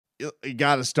you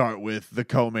got to start with the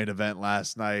co-main event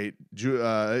last night.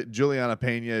 Juliana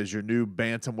Peña is your new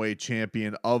bantamweight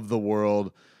champion of the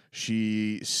world.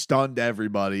 She stunned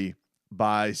everybody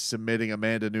by submitting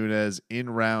Amanda Nunes in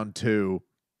round 2.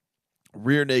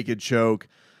 Rear naked choke,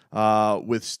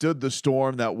 withstood the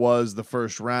storm that was the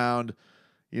first round.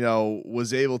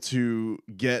 Was able to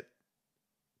get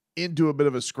into a bit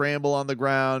of a scramble on the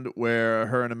ground where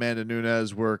her and Amanda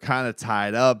Nunes were kind of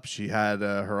tied up. She had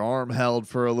her arm held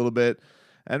for a little bit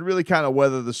and really kind of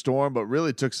weathered the storm, but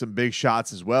really took some big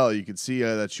shots as well. You could see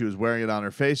that she was wearing it on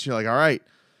her face. You're like, all right,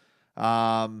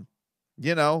 that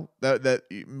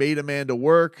made Amanda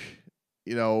work,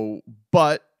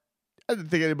 but I didn't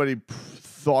think anybody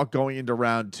thought going into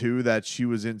round 2 that she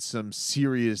was in some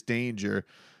serious danger.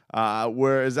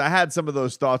 Whereas I had some of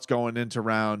those thoughts going into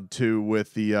round 2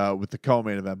 with the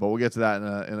co-main event, but we'll get to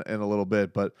that in a little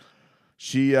bit. But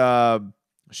she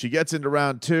gets into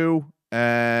round 2,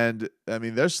 and I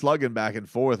mean they're slugging back and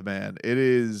forth, man.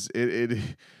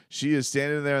 She is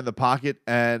standing there in the pocket,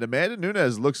 and Amanda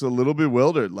Nunes looks a little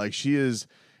bewildered, like she is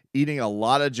eating a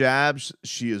lot of jabs.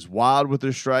 She is wild with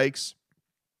her strikes.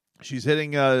 She's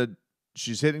hitting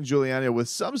Juliana with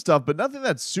some stuff, but nothing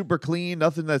that's super clean,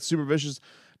 nothing that's super vicious.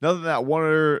 Nothing that won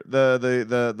her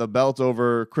the belt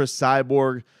over Chris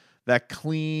Cyborg. That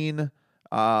clean,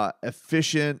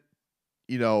 efficient,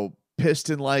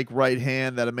 piston-like right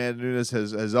hand that Amanda Nunes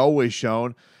has always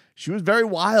shown. She was very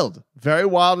wild,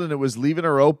 and it was leaving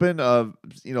her open, a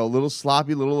little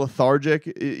sloppy, a little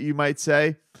lethargic, you might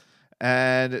say.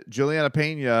 And Juliana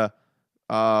Peña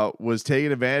was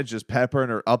taking advantage, just peppering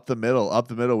her up the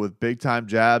middle with big-time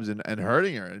jabs and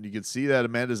hurting her. And you could see that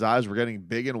Amanda's eyes were getting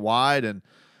big and wide, and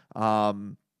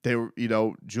they were,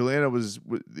 Juliana was,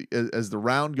 as the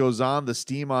round goes on, the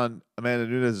steam on Amanda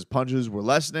Nunes' punches were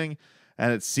lessening,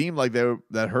 and it seemed like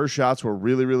that her shots were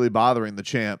really, really bothering the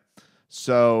champ.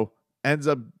 So ends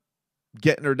up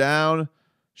getting her down.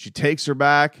 She takes her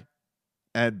back,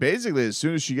 and basically as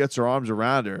soon as she gets her arms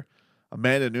around her,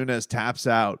 Amanda Nunes taps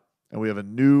out, and we have a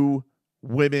new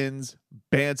women's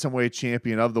bantamweight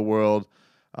champion of the world,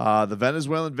 the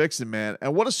Venezuelan Vixen, man.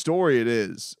 And what a story it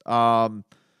is.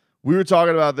 We were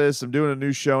talking about this. I'm doing a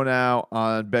new show now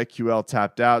on BetQL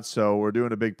Tapped Out, so we're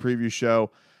doing a big preview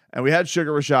show. And we had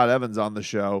Sugar Rashad Evans on the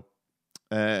show,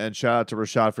 and shout out to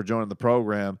Rashad for joining the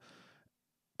program.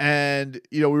 And,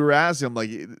 we were asking him,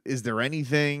 like, is there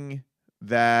anything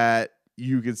that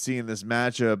you could see in this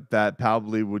matchup that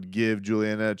probably would give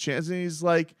Juliana a chance? And he's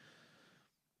like,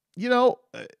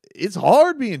 it's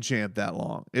hard being champ that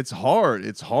long. It's hard.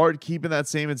 It's hard keeping that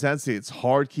same intensity. It's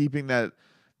hard keeping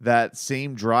that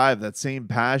same drive, that same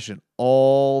passion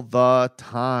all the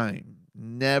time,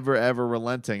 never, ever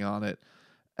relenting on it.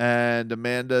 And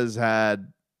Amanda's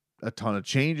had a ton of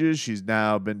changes. She's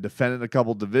now been defending a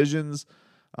couple divisions.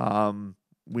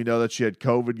 We know that she had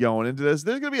COVID going into this.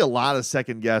 There's going to be a lot of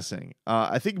second guessing.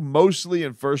 I think mostly,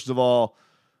 and first of all,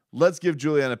 let's give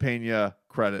Juliana Peña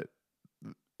credit.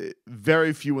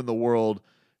 Very few in the world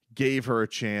gave her a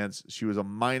chance. She was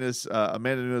Amanda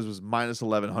Nunes was minus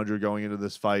 1,100 going into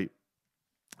this fight.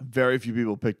 Very few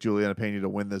people picked Juliana Peña to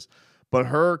win this, but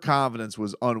her confidence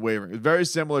was unwavering. It's very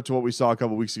similar to what we saw a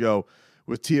couple weeks ago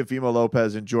with Teofimo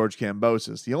Lopez and George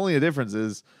Kambosos. The only difference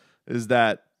is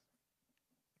that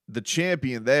the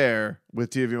champion there with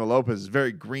Teofimo Lopez is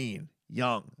very green,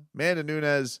 young. Amanda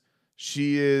Nunes,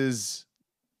 she is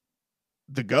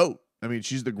the GOAT. I mean,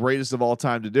 she's the greatest of all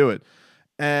time to do it.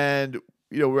 And,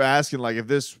 we're asking, like, if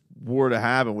this were to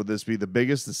happen, would this be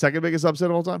the second biggest upset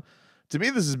of all time? To me,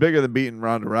 this is bigger than beating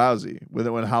Ronda Rousey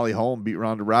when Holly Holm beat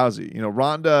Ronda Rousey.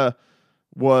 Ronda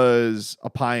was a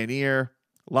pioneer.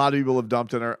 A lot of people have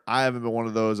dumped on her. I haven't been one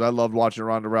of those. I loved watching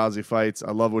Ronda Rousey fights.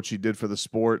 I love what she did for the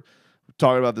sport.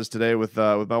 Talking about this today with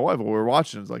my wife while we were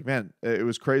watching. It's like, man, it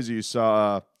was crazy. You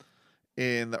saw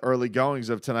in the early goings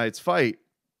of tonight's fight,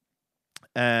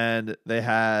 and they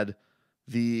had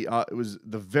it was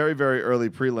the very, very early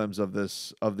prelims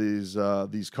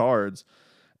of these cards,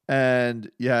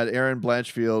 and you had Erin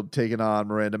Blanchfield taking on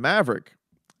Miranda Maverick,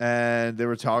 and they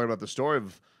were talking about the story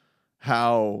of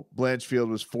how Blanchfield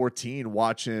was 14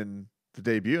 watching the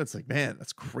debut. It's like, man,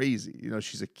 that's crazy.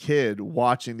 She's a kid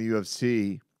watching the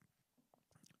UFC,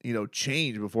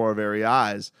 change before our very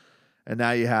eyes, and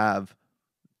now you have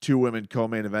two women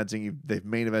co-main eventing. They've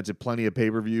main evented plenty of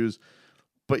pay-per-views.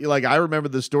 But I remember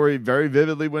the story very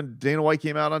vividly when Dana White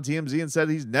came out on TMZ and said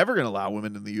he's never going to allow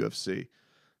women in the UFC.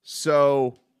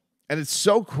 So, and it's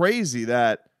so crazy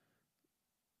that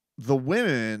the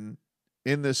women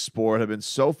in this sport have been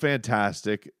so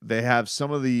fantastic. They have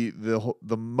some of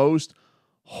the most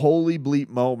holy bleep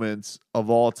moments of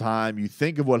all time. You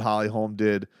think of what Holly Holm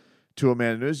did to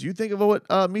Amanda Nunes. You think of what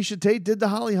Miesha Tate did to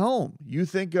Holly Holm. You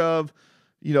think of,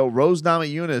 Rose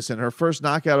Namajunas and her first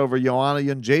knockout over Joanna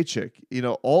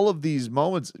Jędrzejczyk. All of these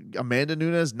moments, Amanda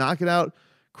Nunes knocking out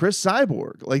Chris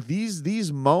Cyborg. Like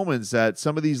these moments that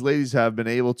some of these ladies have been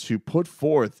able to put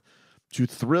forth to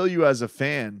thrill you as a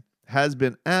fan has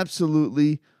been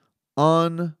absolutely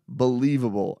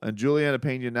unbelievable. And Juliana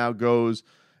Peña now goes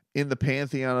in the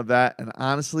pantheon of that. And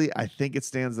honestly, I think it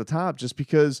stands the top just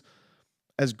because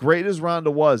as great as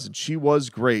Ronda was, and she was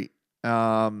great,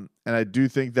 and I do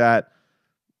think that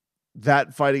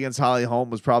fight against Holly Holm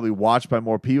was probably watched by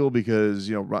more people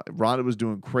because, Ronda was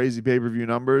doing crazy pay-per-view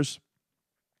numbers.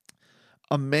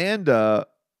 Amanda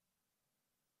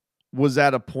was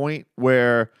at a point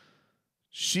where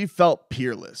she felt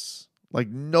peerless. Like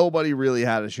nobody really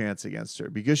had a chance against her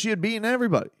because she had beaten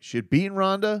everybody. She had beaten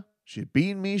Ronda. She had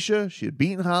beaten Miesha. She had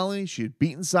beaten Holly. She had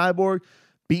beaten Cyborg,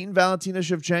 beaten Valentina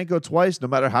Shevchenko twice, no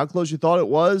matter how close you thought it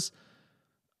was.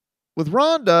 With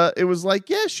Ronda, it was like,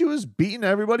 yeah, she was beating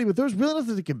everybody, but there was really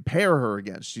nothing to compare her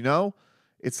against,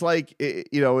 It's like,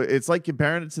 it's like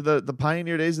comparing it to the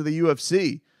pioneer days of the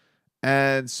UFC.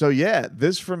 And so, yeah,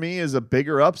 this for me is a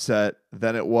bigger upset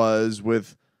than it was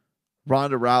with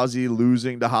Ronda Rousey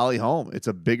losing to Holly Holm. It's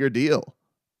a bigger deal.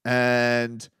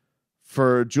 And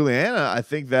for Juliana, I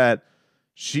think that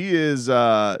she's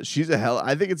a hell.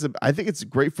 I think it's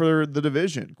great for the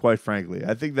division, quite frankly.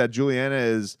 I think that Juliana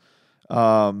is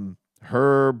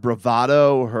her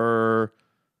bravado, her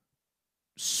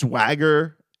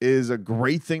swagger is a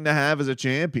great thing to have as a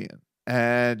champion.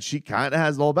 And she kind of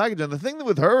has the whole package. And the thing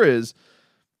with her is,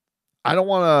 I don't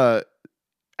want to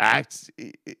act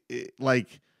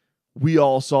like we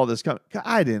all saw this coming.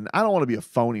 I didn't. I don't want to be a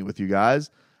phony with you guys.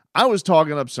 I was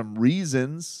talking up some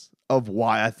reasons of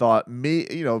why I thought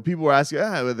people were asking,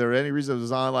 were there any reasons? I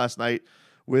was on last night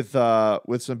with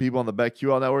some people on the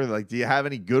BetQL network. They're like, do you have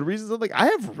any good reasons? I'm like, I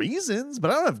have reasons, but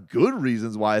I don't have good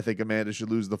reasons why I think Amanda should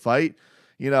lose the fight.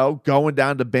 Going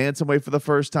down to bantamweight for the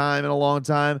first time in a long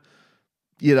time.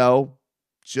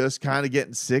 Just kind of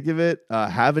getting sick of it,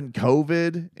 having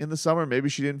COVID in the summer. Maybe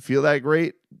she didn't feel that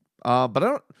great.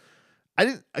 But I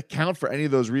didn't account for any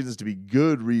of those reasons to be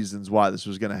good reasons why this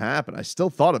was going to happen. I still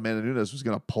thought Amanda Nunes was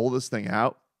going to pull this thing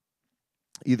out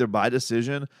either by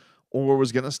decision or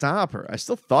was going to stop her. I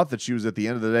still thought that she was at the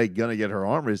end of the day going to get her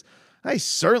arm raised. I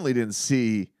certainly didn't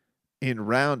see in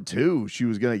round 2 she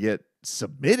was going to get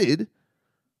submitted.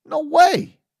 No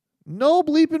way. No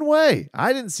bleeping way.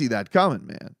 I didn't see that coming,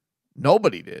 man.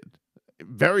 Nobody did.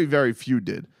 Very, very few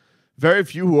did. Very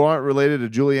few who aren't related to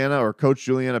Juliana or Coach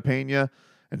Juliana Peña,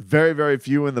 and very, very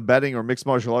few in the betting or mixed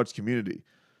martial arts community.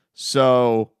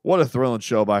 So what a thrilling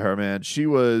show by her, man. She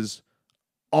was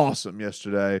awesome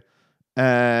yesterday.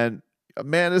 And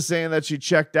Amanda's saying that she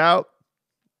checked out.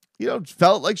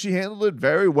 Felt like she handled it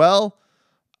very well.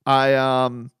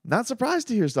 Not surprised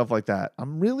to hear stuff like that.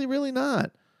 I'm really, really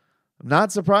not. I'm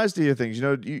not surprised to hear things.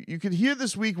 You could hear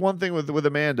this week one thing with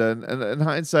Amanda, and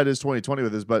hindsight is 2020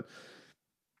 with this, but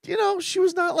she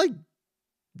was not like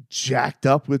jacked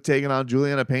up with taking on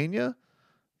Juliana Peña.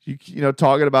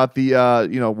 Talking about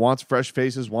the wants fresh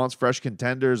faces, wants fresh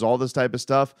contenders, all this type of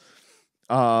stuff.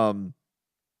 And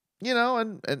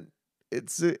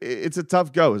it's a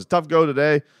tough go. It's a tough go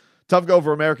today. Tough go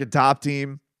for American Top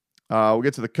Team.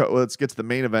 Let's get to the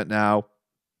main event now.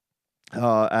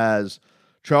 As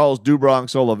Charles "Do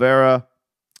Bronx" Oliveira,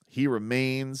 he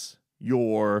remains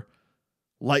your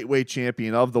lightweight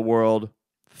champion of the world.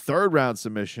 3rd round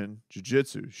submission,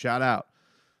 jiu-jitsu, shout out.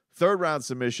 3rd round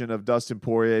submission of Dustin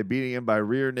Poirier, beating him by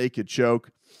rear naked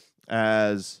choke.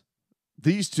 As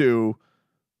these two,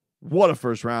 what a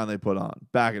first round they put on.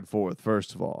 Back and forth,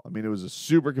 first of all. I mean, it was a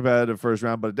super competitive first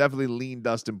round, but it definitely leaned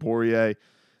Dustin Poirier.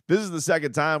 This is the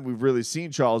second time we've really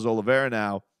seen Charles Oliveira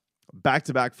now.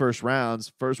 Back-to-back first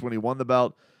rounds. First when he won the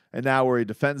belt, and now where he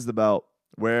defends the belt,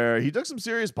 where he took some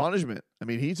serious punishment. I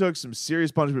mean, he took some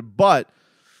serious punishment, but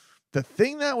the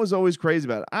thing that was always crazy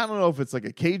about it, I don't know if it's like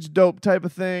a cage dope type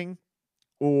of thing,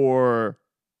 or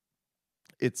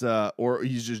or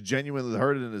he's just genuinely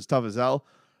hurt and is tough as hell.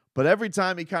 But every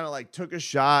time he kind of like took a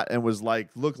shot and was like,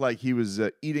 looked like he was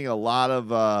eating a lot of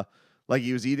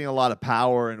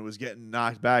power and was getting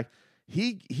knocked back.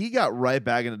 He got right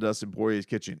back into Dustin Poirier's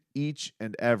kitchen each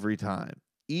and every time.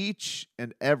 Each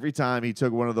and every time he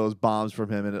took one of those bombs from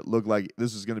him, and it looked like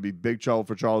this was going to be big trouble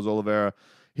for Charles Oliveira.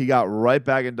 He got right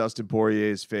back in Dustin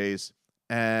Poirier's face,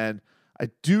 and I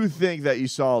do think that you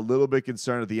saw a little bit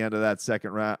concerned at the end of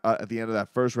that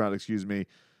first round. Excuse me.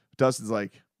 Dustin's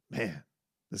like, man,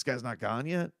 this guy's not gone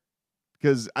yet,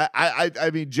 because I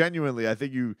mean, genuinely, I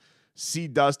think you see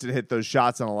Dustin hit those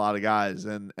shots on a lot of guys,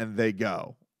 and they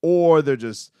go. or they're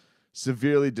just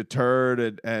severely deterred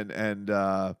and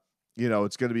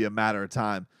it's going to be a matter of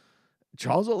time.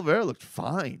 Charles Oliveira looked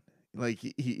fine. Like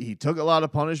he took a lot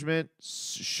of punishment.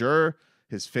 Sure,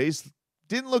 his face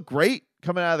didn't look great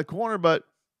coming out of the corner, but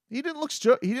he didn't look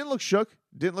shook. He didn't look shook.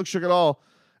 Didn't look shook at all.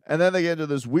 And then they get into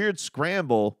this weird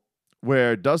scramble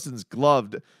where Dustin's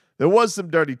gloved. There was some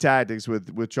dirty tactics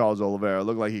with Charles Oliveira. It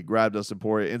looked like he grabbed Dustin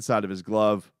Poirier inside of his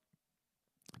glove.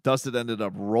 Dustin ended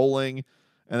up rolling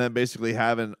and then basically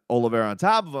having Oliveira on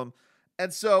top of him.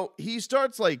 And so he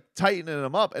starts like tightening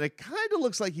him up, and it kind of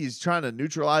looks like he's trying to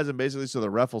neutralize him basically so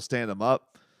the ref will stand him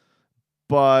up.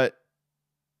 But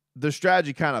the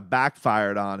strategy kind of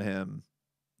backfired on him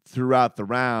throughout the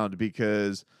round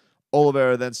because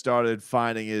Oliveira then started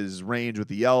finding his range with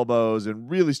the elbows and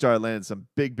really started landing some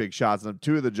big, big shots. And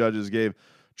two of the judges gave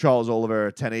Charles Oliveira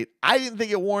a 10-8. I didn't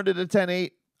think it warranted a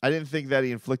 10-8. I didn't think that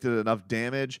he inflicted enough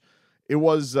damage. It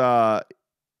was an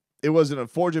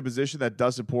unfortunate position that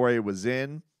Dustin Poirier was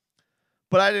in,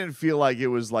 but I didn't feel like it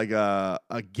was like a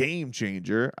game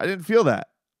changer. I didn't feel that.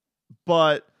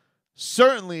 But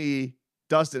certainly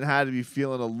Dustin had to be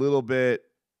feeling a little bit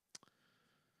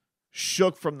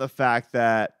shook from the fact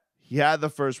that he had the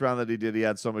first round that he did. He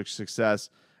had so much success,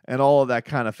 and all of that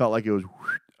kind of felt like it was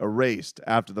erased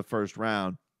after the first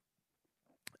round.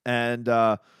 And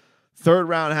third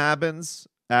round happens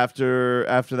after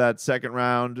that second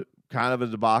round, kind of a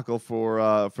debacle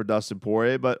for Dustin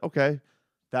Poirier. But okay,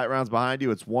 that round's behind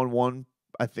you. It's 1-1,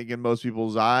 I think, in most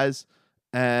people's eyes.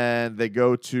 And they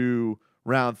go to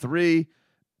round 3,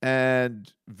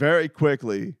 and very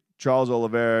quickly, Charles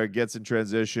Oliveira gets in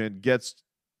transition, gets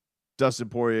Dustin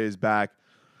Poirier's back,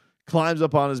 climbs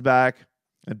up on his back,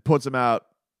 and puts him out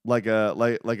like a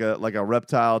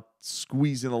reptile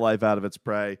squeezing the life out of its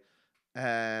prey.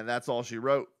 And that's all she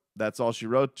wrote. That's all she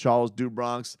wrote. Charles do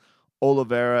Bronx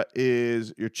Oliveira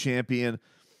is your champion.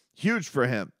 Huge for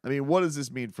him. I mean, what does this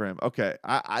mean for him? Okay,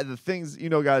 the things,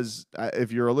 guys,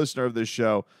 if you're a listener of this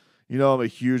show, I'm a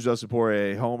huge Dustin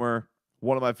Poirier homer.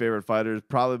 One of my favorite fighters,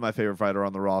 probably my favorite fighter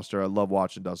on the roster. I love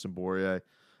watching Dustin Poirier.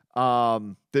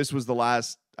 This was the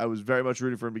last, I was very much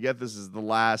rooting for him to get this. This is the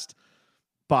last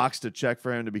box to check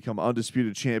for him to become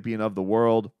undisputed champion of the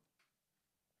world.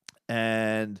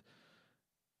 And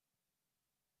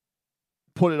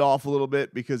put it off a little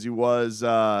bit because he was,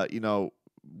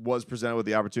 was presented with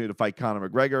the opportunity to fight Conor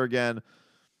McGregor again.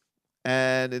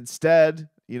 And instead,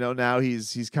 now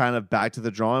he's kind of back to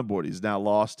the drawing board. He's now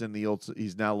lost in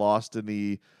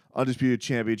the undisputed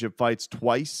championship fights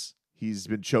twice. He's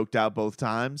been choked out both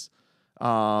times.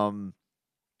 And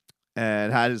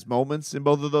had his moments in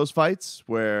both of those fights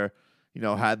where,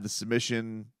 had the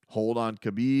submission hold on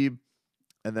Khabib.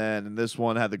 And then in this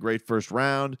one had the great first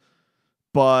round.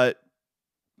 But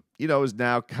is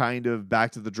now kind of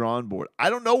back to the drawing board. I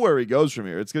don't know where he goes from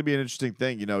here. It's going to be an interesting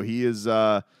thing.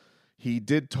 He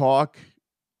did talk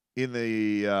in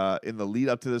the lead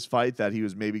up to this fight that he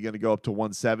was maybe going to go up to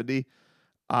 170.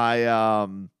 I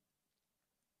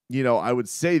would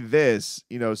say this,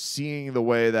 seeing the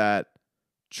way that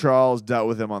Charles dealt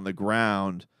with him on the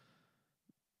ground,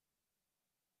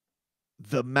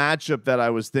 the matchup that I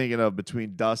was thinking of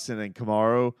between Dustin and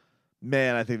Kamaru,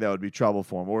 man, I think that would be trouble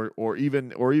for him, or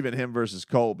even him versus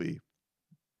Colby.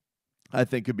 I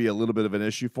think could be a little bit of an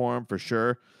issue for him for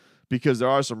sure, because there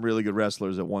are some really good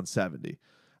wrestlers at 170.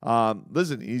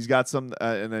 Listen, he's got some,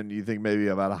 and then you think maybe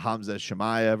about a Hamza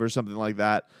Shemaev or something like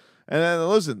that. And then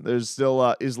listen, there's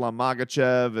still Islam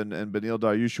Makhachev and Beneil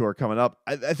Dariush who are coming up.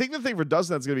 I think the thing for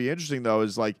Dustin that's going to be interesting though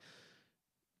is like,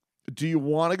 do you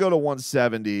want to go to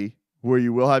 170? Where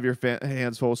you will have your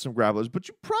hands full with some grapplers, but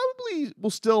you probably will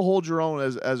still hold your own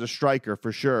as a striker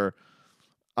for sure.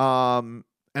 And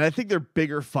I think they're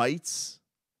bigger fights.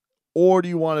 Or do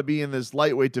you want to be in this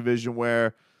lightweight division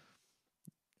where,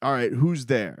 all right, who's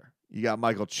there? You got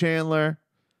Michael Chandler.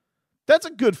 That's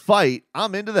a good fight.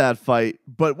 I'm into that fight.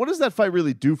 But what does that fight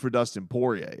really do for Dustin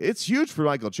Poirier? It's huge for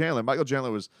Michael Chandler. Michael Chandler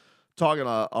was talking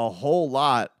a whole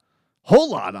lot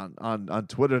on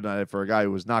Twitter tonight for a guy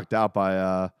who was knocked out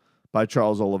by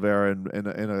Charles Oliveira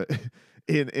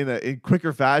in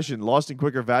quicker fashion, lost in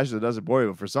quicker fashion than Dustin Poirier,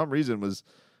 but for some reason was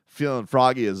feeling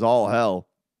froggy as all hell.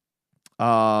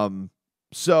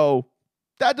 So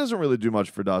that doesn't really do much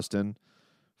for Dustin.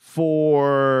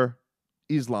 For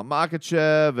Islam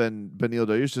Makhachev and Beneil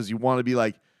Dariush, does he want to be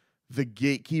like the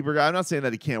gatekeeper guy? I'm not saying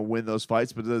that he can't win those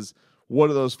fights, but what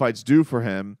do those fights do for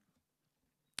him?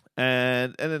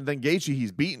 And then Gaethje,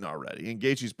 he's beaten already, and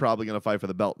Gaethje's probably going to fight for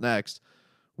the belt next,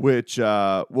 which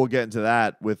we'll get into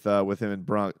that with him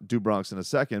and do Bronx in a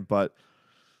second. But,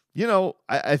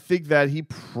 I think that he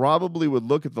probably would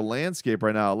look at the landscape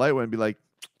right now at lightweight and be like,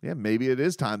 yeah, maybe it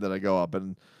is time that I go up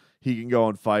and he can go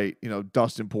and fight,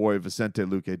 Dustin Poirier, Vicente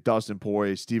Luque, Dustin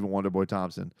Poirier, Stephen Wonderboy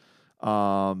Thompson.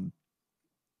 And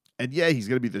yeah, he's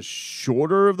going to be the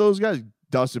shorter of those guys.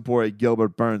 Dustin Poirier,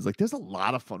 Gilbert Burns. Like, there's a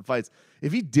lot of fun fights.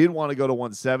 If he did want to go to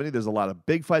 170, there's a lot of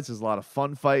big fights. There's a lot of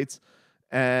fun fights.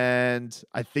 And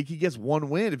I think he gets one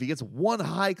win. If he gets one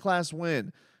high-class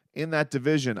win in that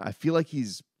division, I feel like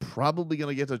he's probably going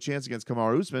to get a chance against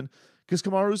Kamaru Usman because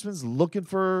Kamaru Usman's looking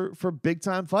for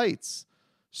big-time fights.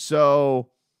 So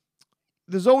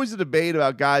there's always a debate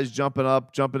about guys jumping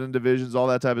up, jumping in divisions, all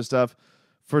that type of stuff.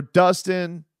 For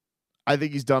Dustin, I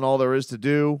think he's done all there is to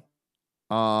do.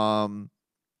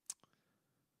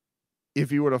 If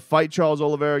he were to fight Charles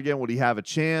Oliveira again, would he have a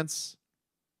chance?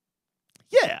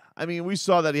 Yeah. I mean, we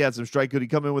saw that he had some strike. Could he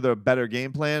come in with a better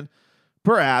game plan?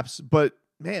 Perhaps. But,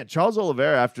 man, Charles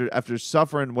Oliveira, after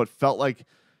suffering what felt like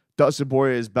Dustin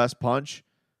Poirier's best punch,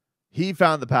 he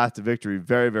found the path to victory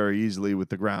very, very easily with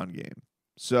the ground game.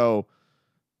 So,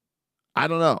 I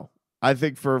don't know. I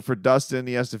think for Dustin,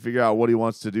 he has to figure out what he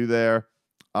wants to do there.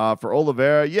 For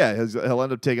Oliveira, yeah, he'll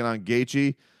end up taking on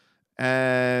Gaethje.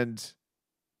 And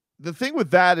the thing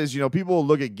with that is, people will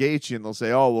look at Gaethje and they'll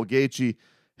say, oh, well, Gaethje,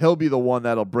 he'll be the one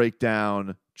that'll break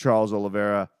down Charles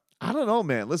Oliveira. I don't know,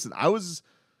 man. Listen, I was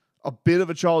a bit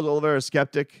of a Charles Oliveira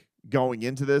skeptic going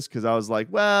into this because I was like,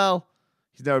 well,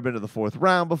 he's never been to the fourth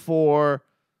round before.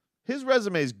 His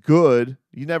resume is good.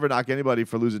 You never knock anybody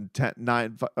for losing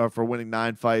for winning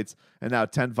 9 fights and now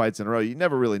 10 fights in a row. You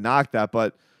never really knock that,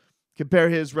 but compare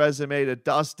his resume to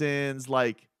Dustin's,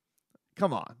 like,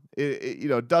 come on.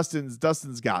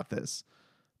 Dustin's got this.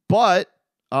 But,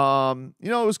 it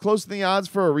was close to the odds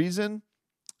for a reason.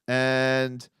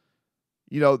 And,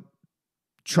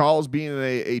 Charles being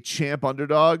a champ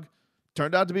underdog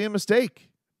turned out to be a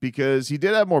mistake because he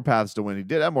did have more paths to win. He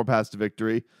did have more paths to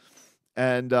victory.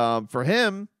 And for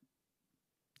him,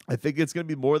 I think it's going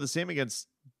to be more of the same against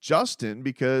Justin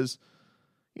because,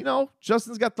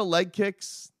 Justin's got the leg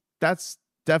kicks. That's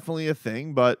definitely a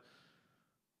thing. But,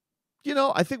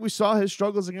 I think we saw his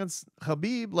struggles against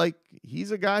Khabib. Like,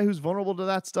 he's a guy who's vulnerable to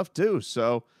that stuff too.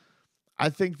 So I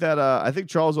think that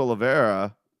Charles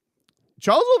Oliveira's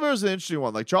an interesting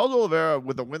one. Like, Charles Oliveira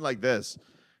with a win like this,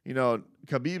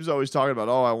 Khabib's always talking about,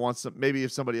 oh, I want some, maybe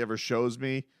if somebody ever shows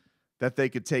me that they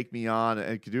could take me on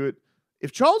and could do it.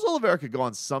 If Charles Oliveira could go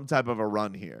on some type of a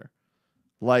run here,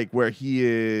 like where he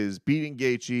is beating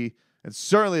Gaethje, and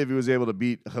certainly if he was able to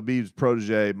beat Khabib's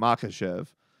protege, Makhachev,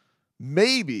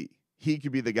 maybe he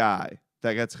could be the guy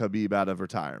that gets Khabib out of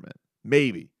retirement.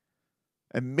 Maybe.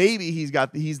 And maybe he's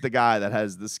the guy that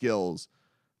has the skills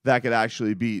that could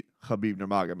actually beat Khabib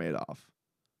Nurmagomedov.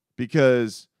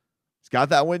 Because he's got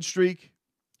that win streak.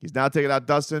 He's now taking out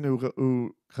Dustin,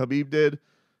 who Khabib did.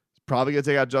 He's probably going to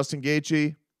take out Justin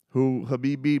Gaethje, who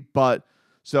Khabib beat. But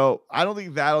so I don't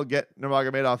think that'll get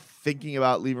Nurmagomedov thinking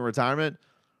about leaving retirement.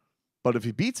 But if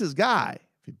he beats his guy,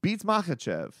 if he beats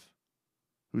Makhachev,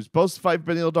 who's supposed to fight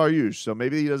Beneil Dariush, so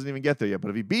maybe he doesn't even get there yet. But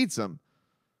if he beats him,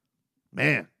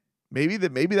 man, maybe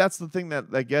that's the thing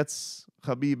that gets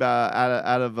Khabib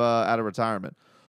out of retirement.